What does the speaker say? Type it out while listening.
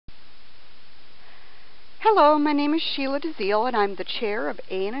Hello, my name is Sheila DeZiel, and I'm the chair of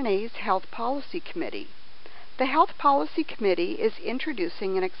ANNA's Health Policy Committee. The Health Policy Committee is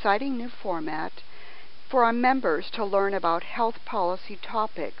introducing an exciting new format for our members to learn about health policy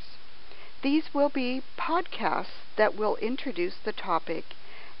topics. These will be podcasts that will introduce the topic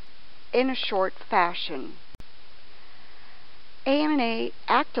in a short fashion. ANNA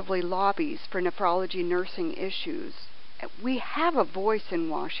actively lobbies for nephrology nursing issues. We have a voice in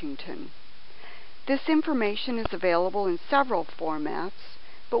Washington. This information is available in several formats,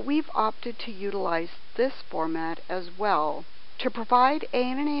 but we've opted to utilize this format as well to provide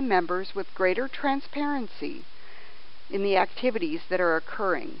ANNA members with greater transparency in the activities that are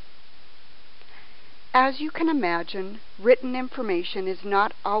occurring. As you can imagine, written information is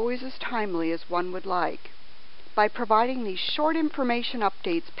not always as timely as one would like. By providing these short information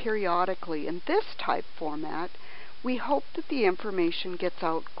updates periodically in this type format, we hope that the information gets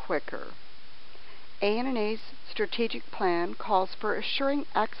out quicker. ANNA's strategic plan calls for assuring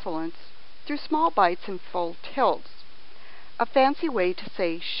excellence through small bites and full tilts, a fancy way to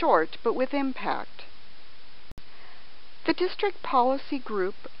say short but with impact. The district policy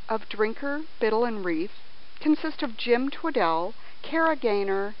group of Drinker, Biddle, and Reef consists of Jim Twaddell, Kara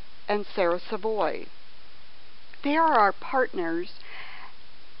Gaynor, and Sarah Savoy. They are our partners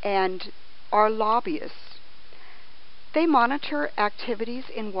and our lobbyists. They monitor activities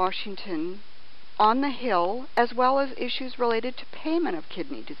in Washington on the Hill, as well as issues related to payment of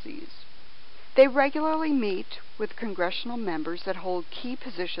kidney disease. They regularly meet with congressional members that hold key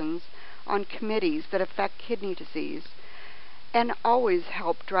positions on committees that affect kidney disease, and always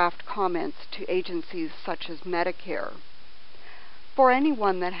help draft comments to agencies such as Medicare. For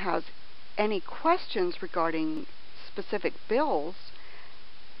anyone that has any questions regarding specific bills,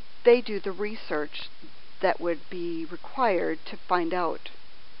 they do the research that would be required to find out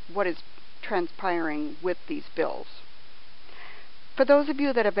what is transpiring with these bills. For those of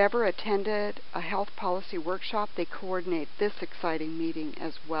you that have ever attended a health policy workshop, they coordinate this exciting meeting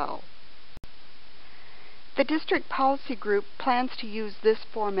as well. The district policy group plans to use this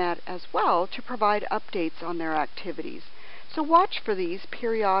format as well to provide updates on their activities, so watch for these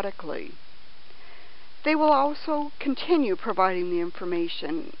periodically. They will also continue providing the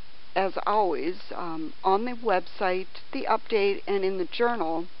information, as always, on the website, the update, and in the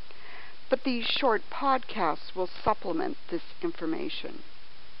journal, but these short podcasts will supplement this information.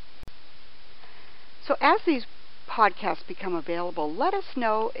 So as these podcasts become available, let us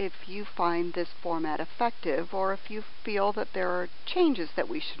know if you find this format effective or if you feel that there are changes that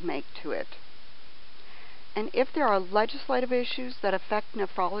we should make to it. And if there are legislative issues that affect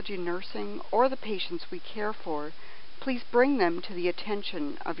nephrology nursing or the patients we care for, please bring them to the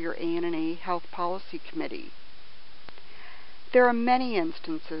attention of your ANNA Health Policy Committee. There are many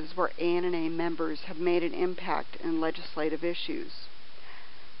instances where ANNA members have made an impact in legislative issues.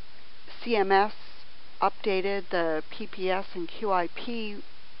 CMS updated the PPS and QIP,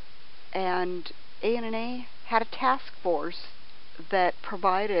 and ANNA had a task force that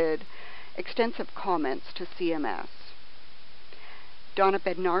provided extensive comments to CMS. Donna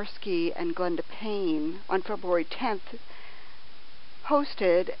Bednarski and Glenda Payne on February 10th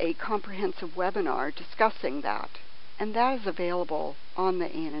hosted a comprehensive webinar discussing that, and that is available on the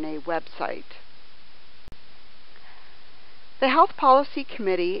ANNA website. The Health Policy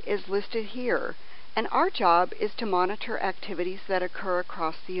Committee is listed here, and our job is to monitor activities that occur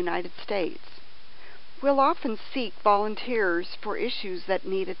across the United States. We'll often seek volunteers for issues that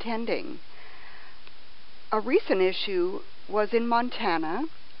need attending. A recent issue was in Montana,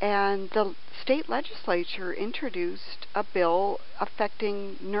 and the state legislature introduced a bill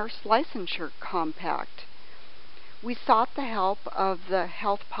affecting nurse licensure compact. We sought the help of the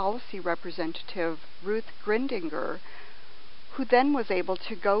health policy representative, Ruth Grindinger, who then was able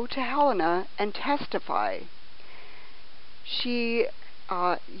to go to Helena and testify. She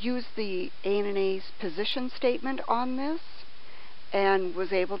used the ANNA's position statement on this and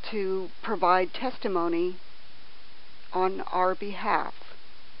was able to provide testimony on our behalf.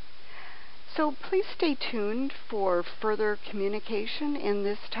 So please stay tuned for further communication in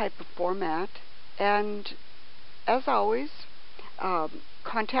this type of format, and as always,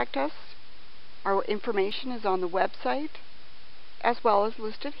 contact us. Our information is on the website as well as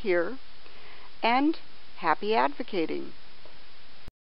listed here, and happy advocating.